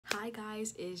Hi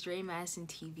guys, it's Reya and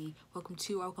TV.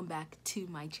 Welcome back to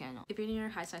my channel. If you're new here,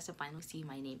 hi, so to finally see,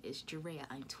 my name is Reya.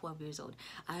 I'm 12 years old.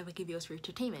 I make videos for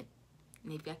entertainment.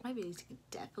 And if you like my videos, you can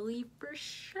definitely, for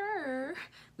sure,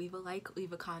 leave a like,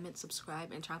 leave a comment,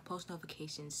 subscribe, and turn on post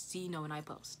notifications so you know when I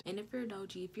post. And if you're an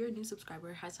OG, if you're a new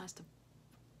subscriber, hi, so to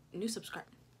new subscriber.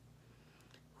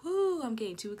 Whoo, I'm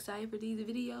getting too excited for these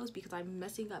videos because I'm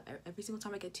messing up. Every single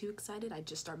time I get too excited, I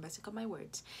just start messing up my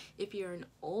words. If you're an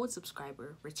old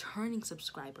subscriber, returning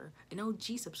subscriber, an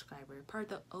OG subscriber,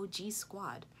 part of the OG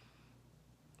squad,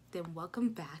 then welcome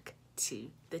back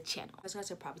to the channel. As you guys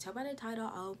can probably tell by the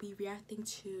title, I'll be reacting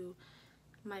to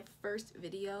my first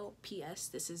video. PS,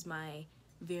 this is my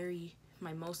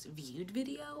most viewed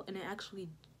video, and it actually,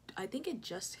 I think it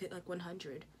just hit like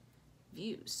 100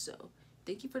 views, so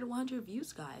thank you for the 100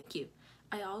 views, guys. Thank you.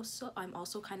 I'm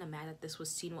also kind of mad that this was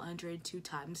seen 102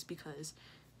 times because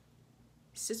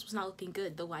this was not looking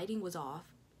good. The lighting was off.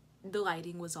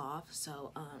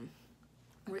 So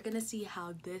we're gonna see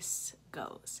how this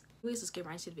goes. Anyways, let's get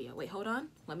right into the video. Wait, hold on.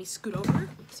 Let me scoot over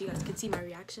so you guys can see my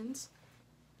reactions.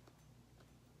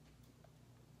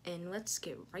 And let's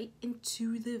get right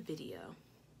into the video.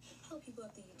 Hello people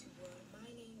of the YouTube world. My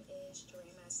name is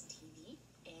Reya TV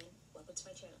and welcome to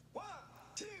my channel. 1,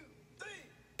 2, 3.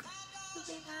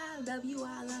 I love you,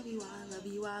 I love you, I love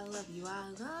you, I love you, I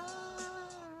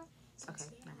love. Okay,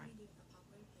 never mind.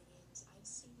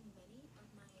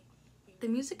 The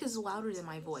music is louder than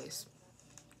my voice.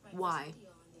 Why?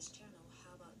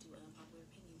 How about do an unpopular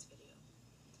opinions video?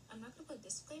 I'm not gonna put a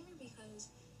disclaimer because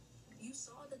you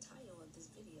saw the title of this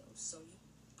video, so you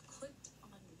clicked on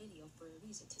the video for a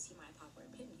reason to see my unpopular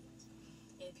opinions.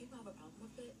 And if people have a problem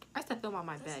with it, I still film on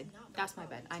my bed. That's my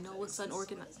bed. I know it looks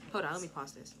unorganized. Hold on, let me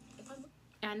pause this.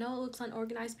 And I know it looks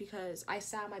unorganized because I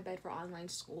sat on my bed for online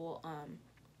school.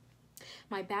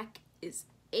 My back is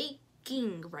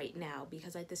aching right now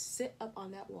because I had to sit up on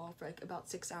that wall for like about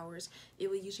 6 hours. It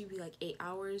would usually be like 8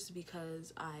 hours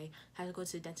because I had to go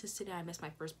to the dentist today. I missed my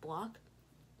first block.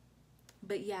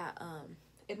 But yeah,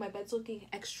 if my bed's looking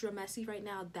extra messy right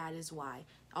now, that is why.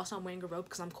 Also, I'm wearing a robe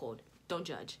because I'm cold. Don't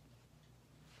judge.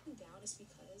 Down is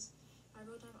because I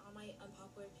wrote down all my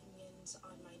unpopular opinions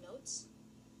on my notes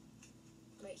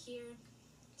right here.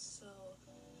 So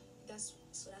that's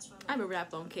why I have a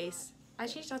wrap phone case. I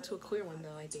changed that to a clear one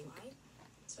though, I think.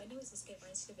 So anyways, let's get right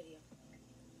into the video.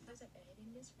 As I'm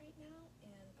editing this right now,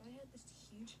 and I had this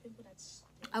huge pimple that's...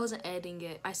 I wasn't editing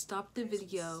it. I stopped the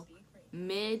video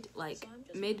mid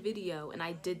video, and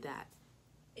I did that.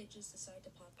 It just decided to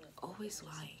pop up. Always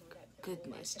lying.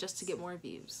 Goodness, just to get more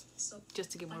views.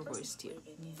 Just to get more views.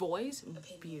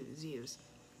 Views.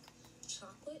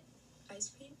 Chocolate ice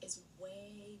cream is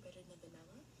way better than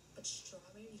vanilla, but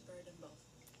strawberry is better than both.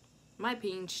 My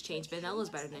opinion's changed. Vanilla's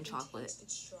better than chocolate.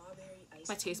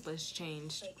 My taste buds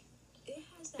changed. Like, it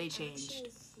has that they changed.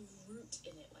 Actual fruit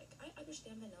in it. Like, I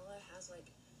understand vanilla has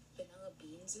like vanilla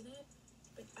beans in it,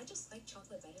 but I just like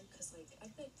chocolate better because like I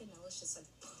feel like vanilla's just like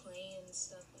plain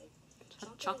stuff.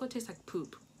 Like chocolate tastes like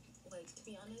poop. Like, to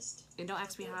be honest, and don't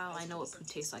ask me how I know what poop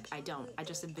tastes like. I don't. I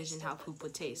just envision how poop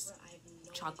would taste.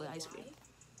 Chocolate ice cream.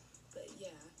 But yeah,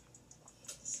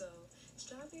 so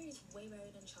strawberry is way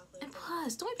better than chocolate. And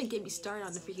plus, don't even get me started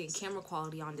on the freaking camera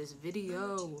quality on this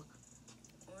video.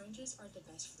 Oranges are the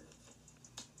best fruit.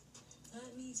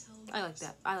 Let me tell you. I like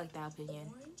that. I like that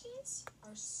opinion. Oranges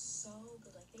are so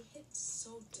good. Like, they hit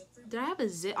so different. Did I have a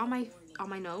zit on my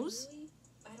nose?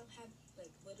 I don't have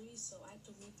like literally, so I have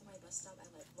to leave for my bus stop at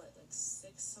like what, like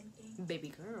 6 something. Baby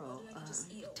girl,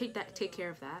 take care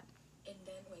of that. And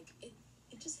then like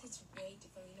it just hits way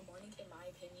differently in the morning, in my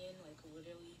opinion. Like,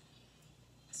 literally.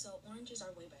 So oranges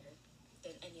are way better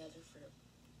than any other fruit.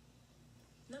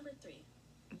 Number 3.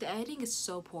 The editing is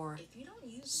so poor.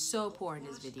 So poor in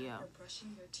this video.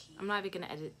 I'm not even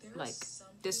gonna edit like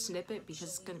this snippet because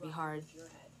it's gonna be hard.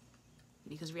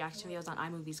 Because reaction videos on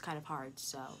iMovie is kind of hard,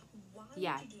 so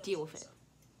yeah, deal with it.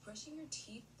 Brushing your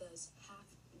teeth does half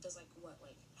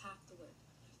the work.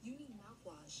 You need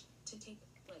mouthwash to take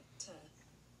to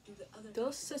do the other.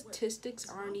 Those statistics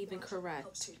aren't even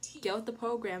correct. Get with the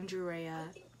program, Reya.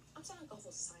 I'm sounding like a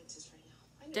whole scientist right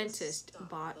now. Dentist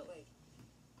bot. But like,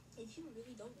 if you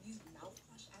really don't use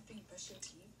mouthwash after you brush your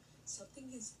teeth,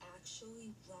 something is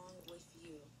actually wrong with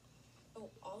you. Oh,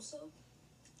 also,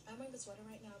 I'm wearing the sweater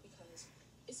right now because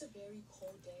it's a very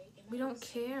cold day. We don't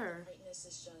care. Brightness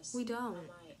is just we don't. On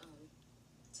my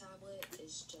tablet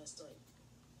is just like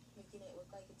making it look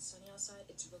like it's sunny outside.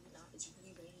 It's really not. It's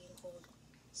really rainy and cold.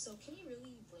 So can you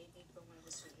really blame me for wearing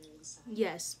a sweater inside?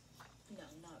 Yes. No,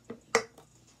 not really.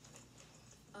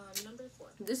 Number 4.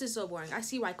 This is so boring. I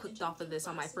see why I clicked off of this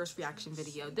on my first reaction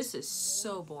video. This is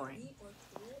so boring.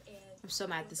 I'm so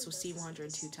mad this was seen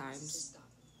 102 times.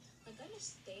 Like, I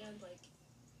understand, like,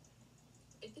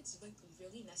 if it's, like,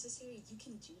 really necessary, you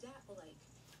can do that, but, like,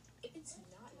 if it's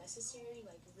not necessary,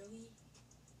 like, really,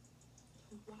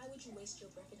 why would you waste your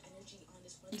breath and energy on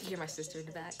this one? You can hear my sister in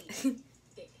the back.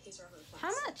 His or her class?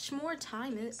 How much more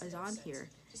time is on here?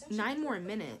 9 more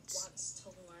minutes. Wants to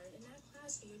learn in that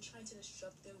class, and you're trying to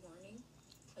disrupt their learning.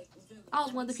 Like, really, I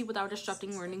was one of the people that were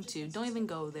disrupting learning too. Don't even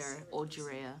go there, old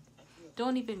Reya.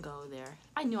 Don't even go there.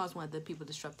 I knew I was one of the people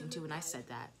disrupting too when I said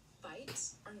that.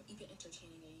 Fights aren't even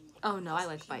entertaining anymore. Oh no, I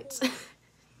like fights.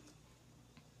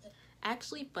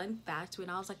 Actually, fun fact, when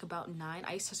I was like about 9,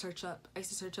 I used to search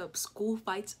up school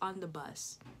fights on the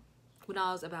bus. When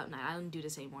I was about 9, I don't do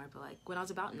this anymore, but like when I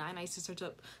was about 9, I used to search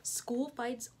up school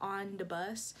fights on the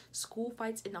bus, school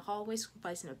fights in the hallway, school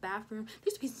fights in the bathroom. There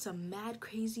used to be some mad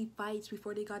crazy fights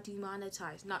before they got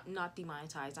demonetized. Not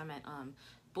demonetized, I meant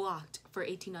blocked for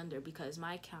 18 under, because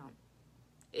my account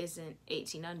isn't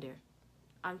 18 under.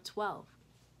 I'm 12.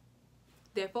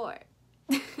 Therefore,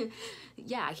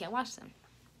 yeah, I can't watch them.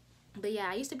 But yeah,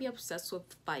 I used to be obsessed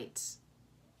with fights.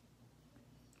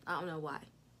 I don't know why.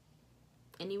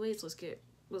 Anyways,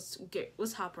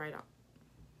 let's hop right on.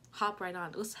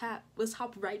 Let's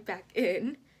hop right back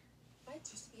in.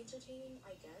 Fights used to be entertaining,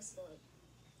 I guess, but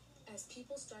as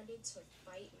people started to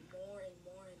fight more and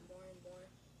more and more and more,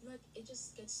 you know, like, it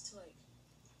just gets to like,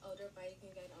 oh, they're fighting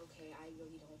again. Okay, I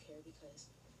really don't care, because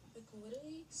like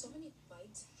literally so many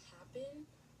fights happen.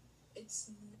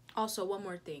 It's also one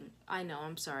more thing. I know,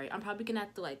 I'm sorry. I'm probably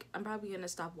gonna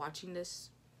stop watching this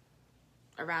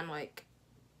around like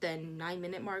the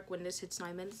 9-minute mark when this hits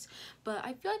 9 minutes. But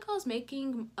I feel like I was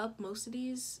making up most of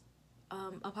these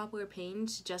unpopular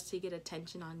opinions just to get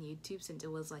attention on YouTube, since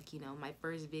it was like, you know, my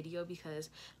first video, because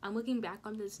I'm looking back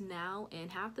on this now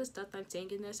and half the stuff I'm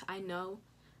saying in this, I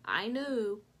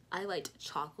knew I liked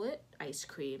chocolate ice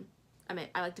cream.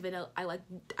 I liked vanilla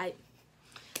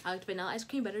ice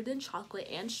cream better than chocolate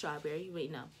and strawberry.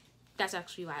 Wait, no. That's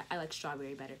actually why I like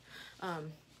strawberry better.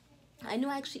 I knew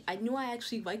I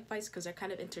actually like fights because they're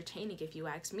kind of entertaining, if you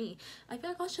ask me. I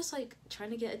feel like I was just like trying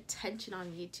to get attention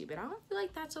on YouTube, and I don't feel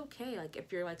like that's okay. Like,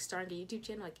 if you're like starting a YouTube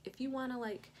channel, like if you want to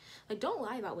like don't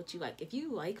lie about what you like. If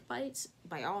you like fights,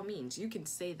 by all means you can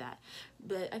say that,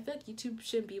 but I feel like YouTube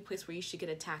shouldn't be a place where you should get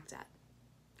attacked at,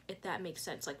 if that makes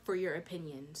sense, like for your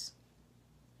opinions,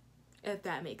 if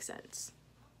that makes sense.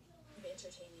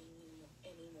 Entertaining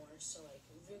anymore, so like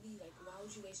really, like, why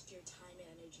would you waste your time and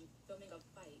energy filming a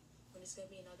fight when it's gonna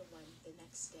be another one the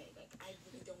next day? Like, I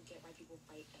really don't get why people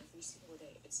fight every single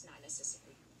day if it's not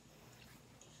necessary.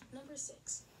 Number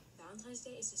 6, Valentine's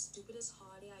Day is the stupidest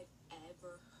holiday I've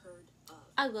ever heard of.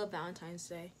 I love Valentine's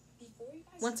Day.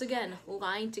 Once again,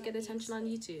 lying to get attention on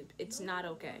YouTube. It's not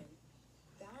okay.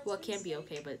 Well, it can be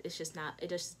okay, but it's just not. It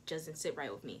just doesn't sit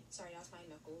right with me. Sorry, that was my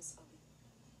knuckles.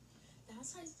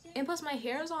 And plus, my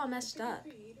hair is all messed up.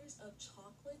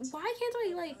 Why can't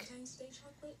I like?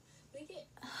 They get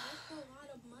a lot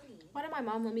of money. Why did my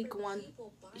mom let me go on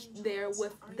there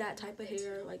with that type of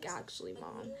hair? Like, actually,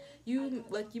 mom, you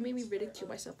made me ridicule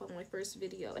myself on my first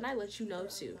video, and I let you know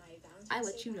too. I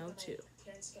let you know too.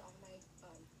 Parents get all my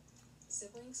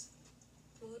siblings.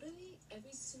 Literally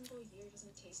every single year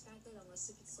doesn't taste that good unless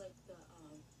if it's like the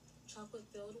chocolate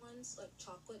filled ones, like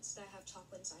chocolates that have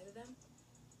chocolate inside of them.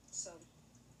 So,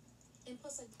 and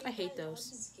plus, like, I hate those.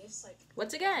 These gifts, like,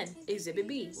 once again, Exhibit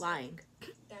B, lying.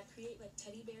 That create like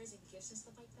teddy bears and gifts and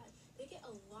stuff like that. They get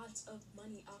a lot of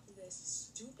money off of this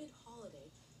stupid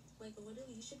holiday. Like,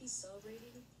 literally, you should be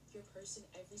celebrating your person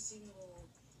every single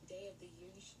day of the year.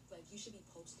 You should be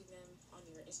posting them on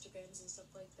your Instagrams and stuff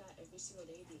like that every single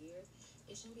day of the year.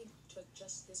 It shouldn't be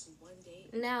just this one day.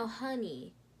 Now,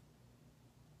 honey,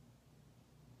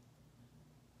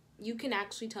 you can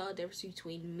actually tell a difference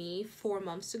between me 4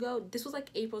 months ago. This was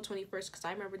like April 21st, because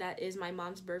I remember that is my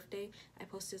mom's birthday. I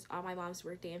posted this on my mom's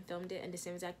birthday and filmed it in the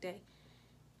same exact day.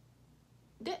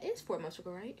 That is 4 months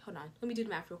ago, right? Hold on. Let me do the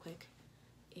math real quick.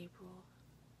 April,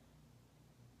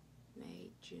 May,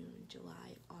 June,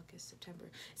 July, August, September.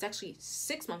 It's actually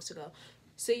 6 months ago.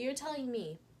 So you're telling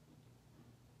me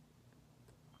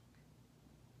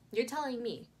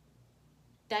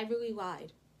that I really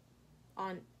lied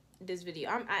on this video.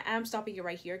 I'm stopping it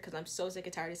right here because I'm so sick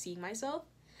and tired of seeing myself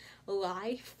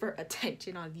lie for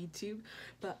attention on YouTube.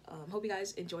 But hope you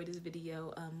guys enjoyed this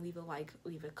video. Leave a like,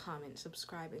 leave a comment,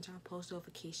 subscribe, and turn on post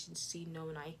notifications so you know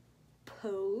when I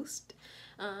post.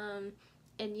 And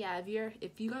yeah,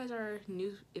 if you guys are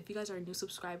new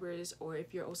subscribers, or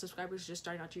if you're old subscribers just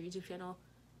starting out your YouTube channel,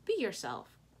 be yourself.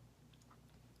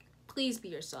 please be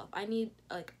yourself. I need,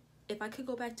 like, if I could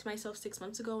go back to myself 6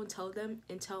 months ago and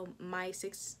tell my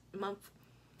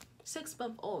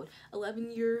 6-month-old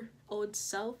 11-year-old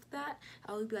self that,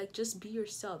 I would be like, just be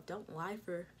yourself. Don't lie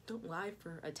for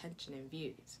attention and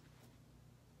views.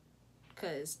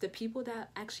 Because the people that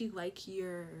actually like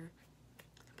your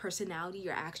personality,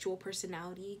 your actual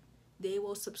personality, they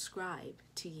will subscribe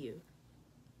to you.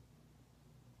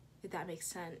 If that makes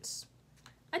sense.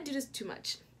 I do this too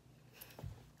much.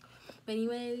 But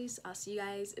anyways, I'll see you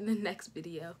guys in the next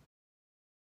video.